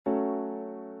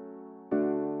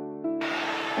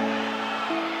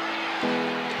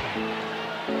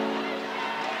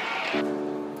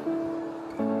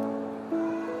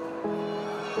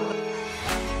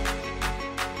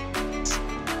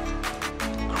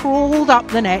crawled up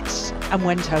the nets and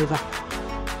went over.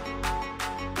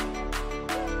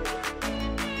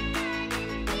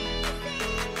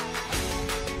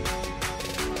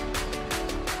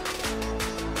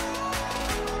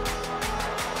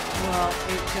 Well,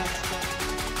 it just...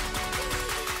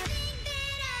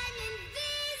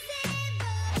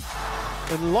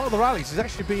 In a lot of the rallies, he's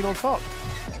actually been on top.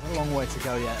 A long way to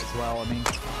go yet as well. I mean,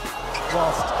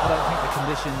 whilst I don't think the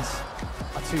conditions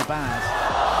are too bad,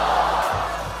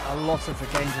 a lot of the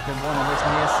games have been won on this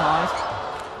near side.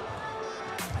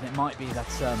 And it might be that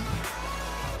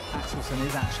Axelsen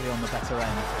is actually on the better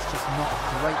end. It's just not a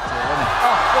great deal, is it?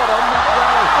 Oh, what a net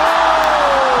rally!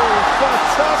 Oh,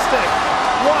 fantastic!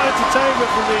 What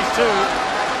entertainment from these two.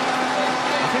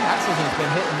 I think Axelsen's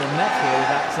been hitting the net here with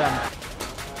that...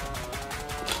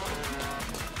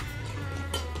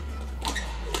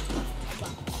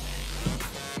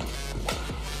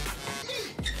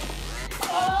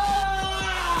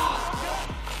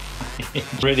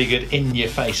 Really good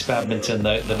in-your-face badminton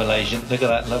though, the Malaysian. Look at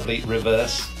that lovely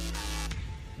reverse.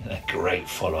 And a great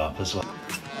follow-up as well.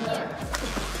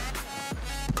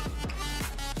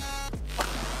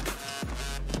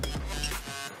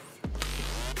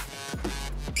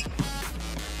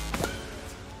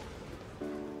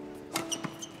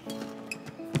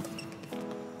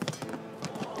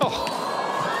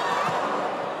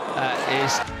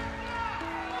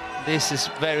 This is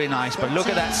very nice, but look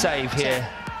at that save here.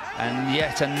 And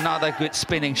yet another good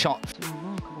spinning shot. It's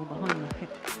remarkable behind the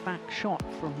hip back shot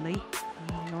from Lee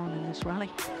earlier on in this rally.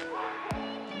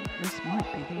 This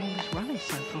might be the longest rally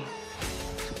so far.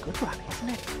 It's a good rally, isn't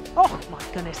it? Oh my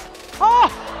goodness! Oh!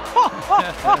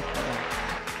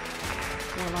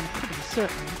 Well, I'm pretty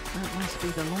certain that must be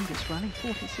the longest rally,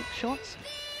 46 shots.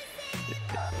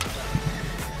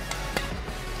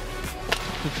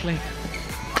 Good flick.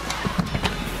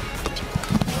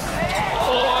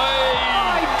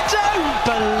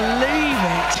 Believe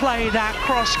it! Play that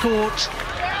cross court.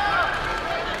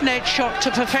 Net shot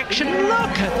to perfection.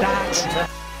 Look at that.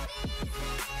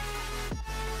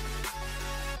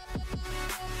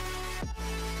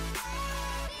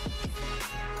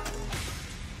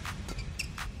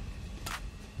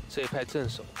这一拍正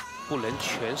手不能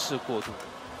全是过度。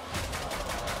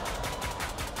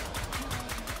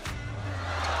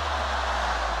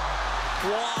哇，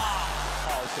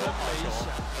好球，好球！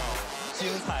 精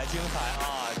彩精彩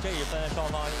啊！这一分双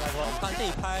方应该说，看这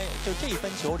一拍，就这一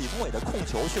分球，李宗伟的控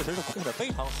球确实是控得非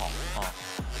常好啊！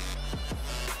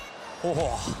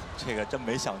哇，这个真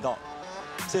没想到，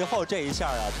最后这一下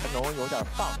啊，陈龙有点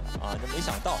放了啊，这没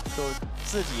想到就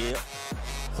自己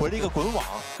回了一个滚网，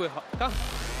会好刚。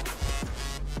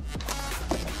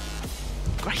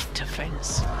Great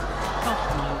defense. Oh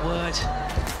my word.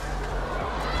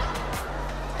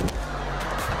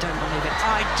 Don't believe it.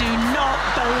 I do not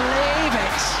believe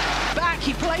it. Back,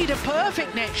 he played a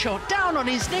perfect net shot. Down on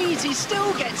his knees, he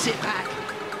still gets it back.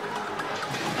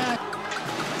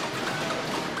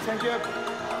 Thank you.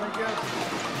 Thank you.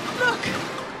 Look.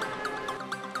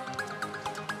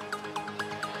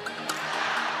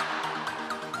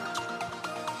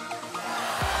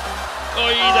 Oh,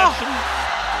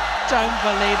 don't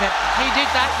believe it. He did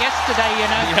that yesterday, you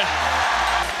know. Yeah.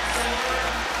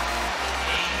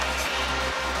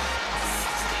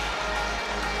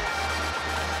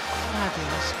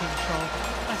 Fabulous control.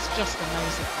 That's just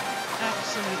amazing.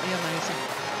 Absolutely amazing.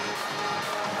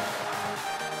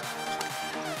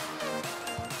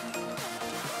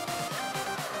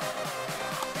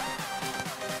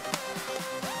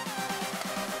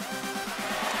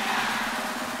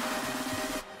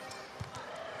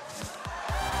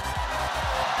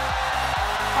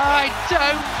 I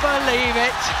don't believe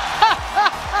it.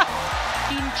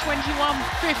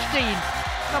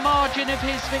 21-15, the margin of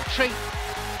his victory.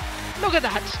 Look at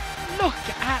that. Look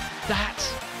at that.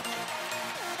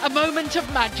 A moment of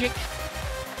magic.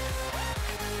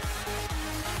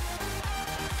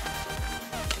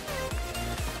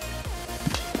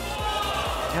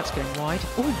 That's going wide.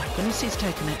 Oh my goodness, he's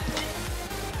taken it.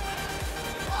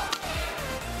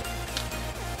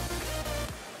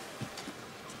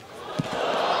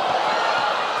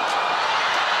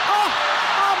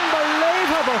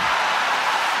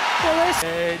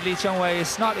 Chong Wei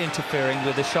is not interfering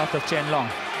with the shot of Chen Long.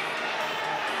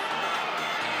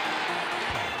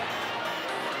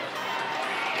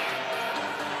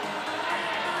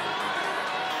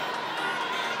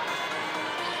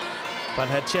 But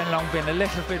had Chen Long been a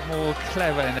little bit more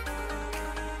clever in it.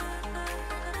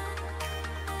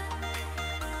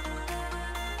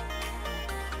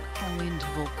 Whole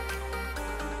interval.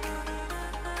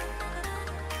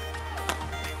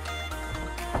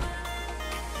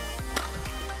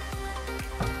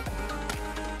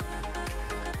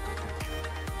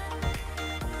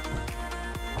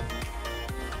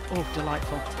 Oh,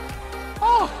 delightful.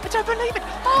 Oh, I don't believe it.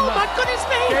 Oh, my goodness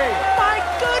me. My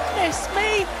goodness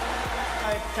me.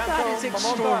 That is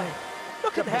extraordinary.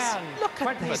 Look at this. Look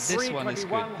at this. But this one is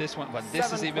good. This one, but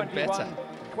this is even better.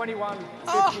 21.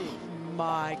 Oh,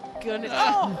 my goodness.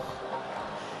 Oh,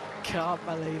 can't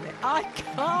believe it. I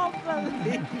can't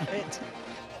believe it.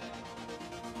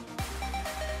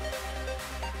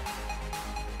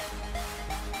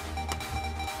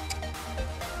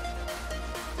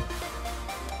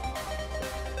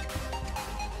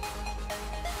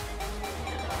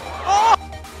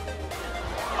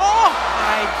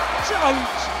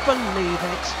 Don't believe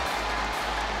it.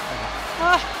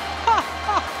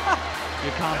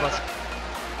 You can't, but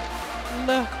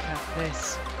look at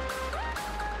this.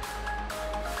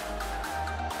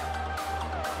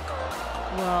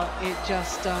 Well, it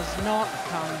just does not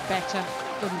come better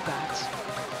than that.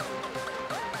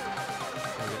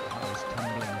 It's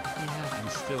tumbling. Yeah. And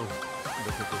still,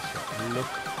 look at this shot.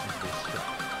 Look at this shot.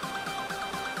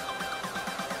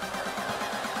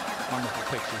 Wonderful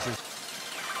pictures.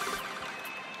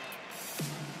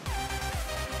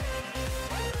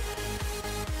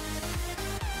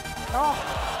 Oh,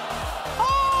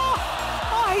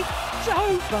 I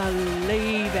don't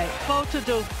believe it.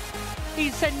 Voltadou, he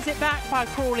sends it back by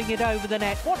crawling it over the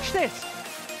net. Watch this.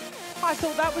 I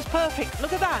thought that was perfect.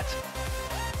 Look at that.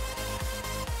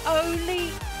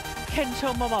 Only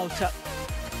Kento Momota.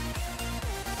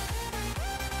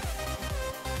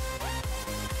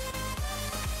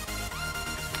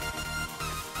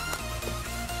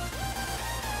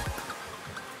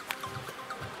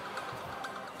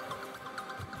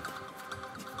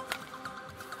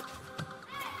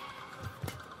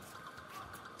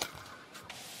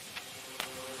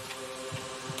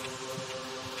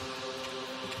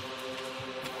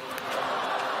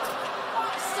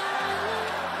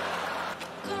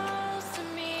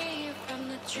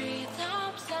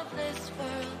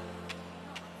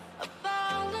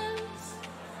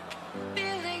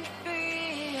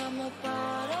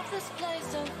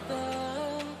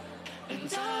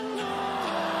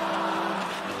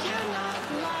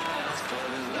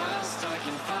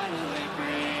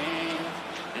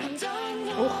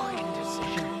 Oh,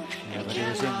 indecision. Yeah, but it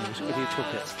was in. It was good he took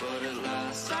it.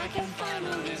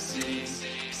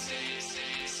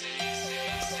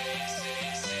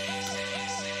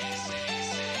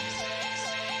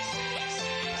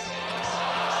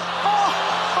 Oh,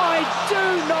 I do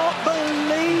not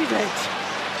believe it.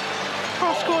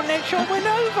 Cross-court net shot went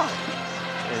over.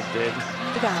 It did.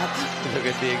 That. Look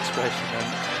at the expression on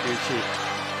Yu Qi.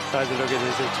 Try to look at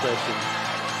his expression.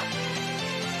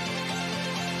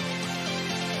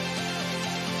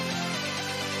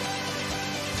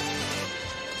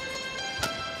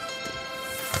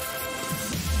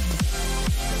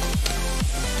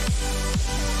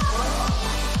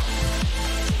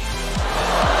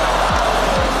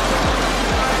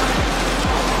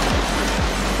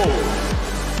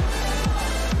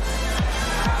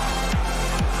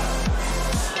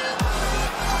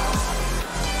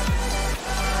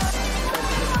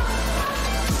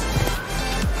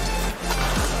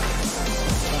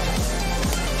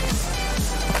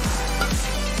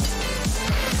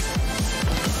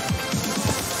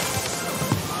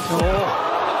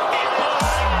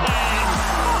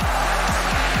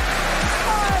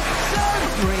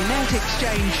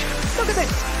 Exchange. Look at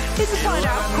this. Here's a side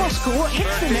out cross court,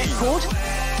 hits the net cord,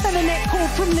 and a net cord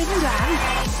from Lin Dan.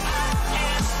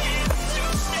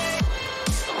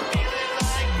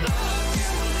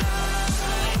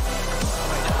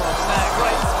 Cross there,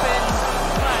 great spin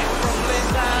back from Lin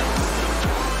Dan.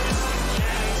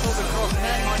 Thought the cross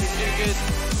net might be too good.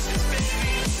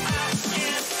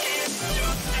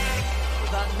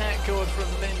 With that net cord from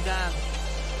Lin Dan.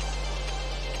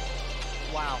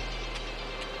 Wow.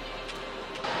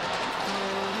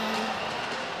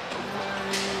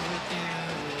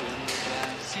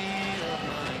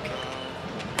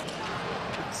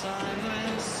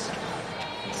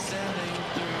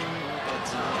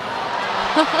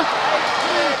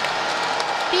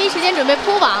第一时间准备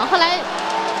扑网，后来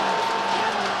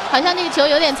好像这个球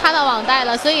有点擦到网带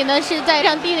了，所以呢是在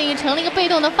让低了成了一个被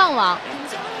动的放网，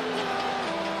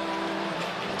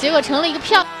结果成了一个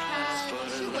漂。他吃过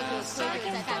这个亏，就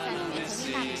是在大赛里面曾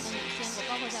经大比分领先过，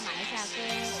包括在马来西亚跟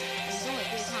李宗伟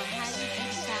对抗，他一局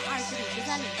比赛20比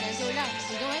13领先，就让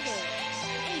李宗伟给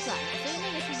逆转了，所以那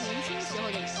个是年轻时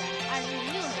候的李丹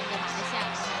，2006年的马来西亚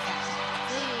大赛，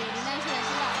所以林丹现在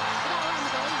知道不到万不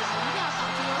得已，我们一定要保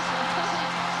持优势。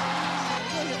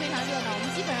又是非常热闹，我们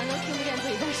基本上都听不见自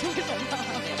己在说什么，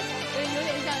所以有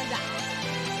点像嚷。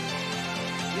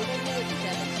因为那个比赛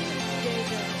很激烈，对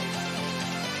对。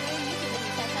所以女子的比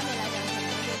赛3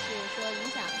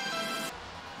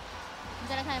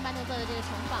色的这个重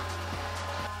访。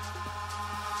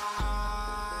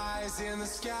 In the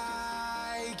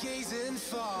sky, gazing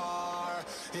far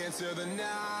into the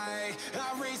night.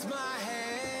 I raise my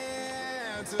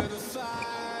hand to the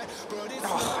fire, but it's I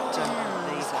don't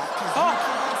believe that.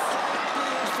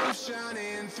 from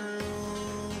shining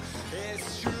through.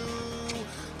 It's true,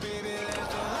 baby. Let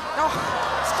the light. Oh,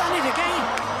 it's done it again.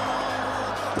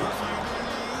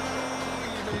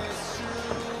 It's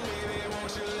true, baby.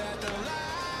 Won't you let the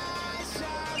light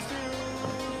shine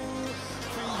through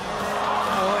for you?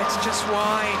 Oh, it's just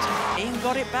wide. Ian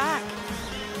got it back.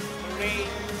 LEE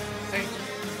ZII. In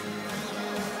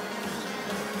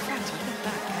fact, I think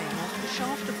that came off the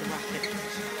shaft of the racket.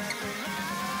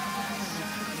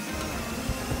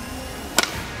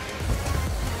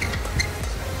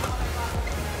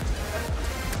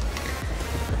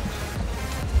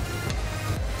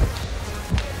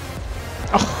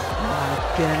 Oh,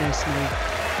 my goodness me.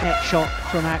 Net shot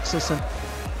from Axelsen.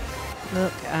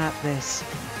 Look at this.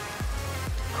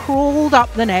 Crawled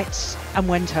up the nets and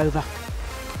went over.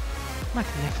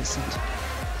 Magnificent.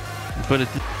 But it,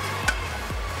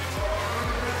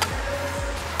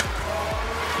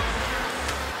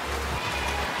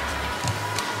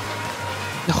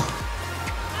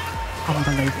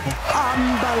 Unbelievable.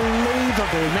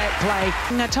 Unbelievable net play.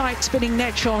 A tight spinning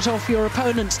net shot off your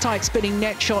opponent's tight spinning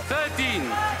net shot 13.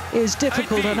 is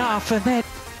difficult 18. enough, and then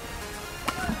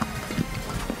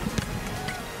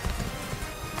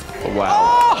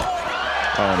Wow.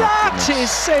 Oh, that is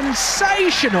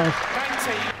sensational.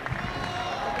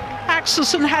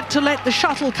 Axelsen had to let the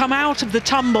shuttle come out of the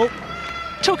tumble.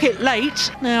 Took it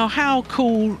late. Now, how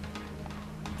cool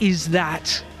is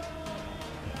that?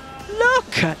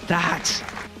 Look at that.